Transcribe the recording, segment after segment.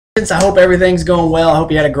I hope everything's going well. I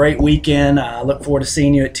hope you had a great weekend. I look forward to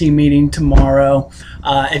seeing you at team meeting tomorrow.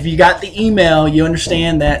 If you got the email, you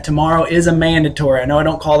understand that tomorrow is a mandatory. I know I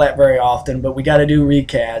don't call that very often, but we got to do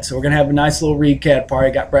RECAD. So we're going to have a nice little RECAD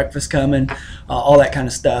party. Got breakfast coming, all that kind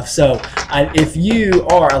of stuff. So if you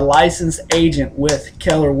are a licensed agent with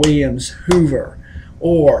Keller Williams Hoover,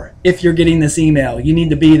 or if you're getting this email, you need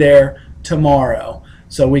to be there tomorrow.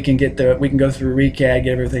 So we can go through RECAD, get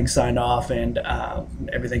everything signed off, and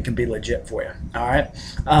everything can be legit for you. All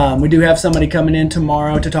right. We do have somebody coming in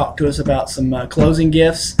tomorrow to talk to us about some closing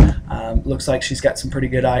gifts. Looks like she's got some pretty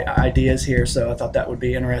good ideas here, so I thought that would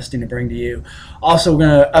be interesting to bring to you. Also, we're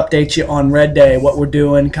going to update you on Red Day, what we're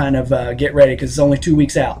doing, kind of get ready, because it's only 2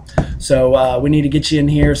 weeks out. So we need to get you in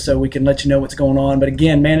here so we can let you know what's going on. But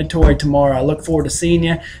again, mandatory tomorrow. I look forward to seeing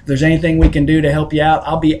you. If there's anything we can do to help you out,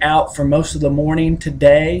 I'll be out for most of the morning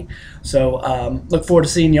today. So look forward to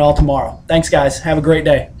seeing you all tomorrow. Thanks, guys. Have a great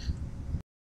day.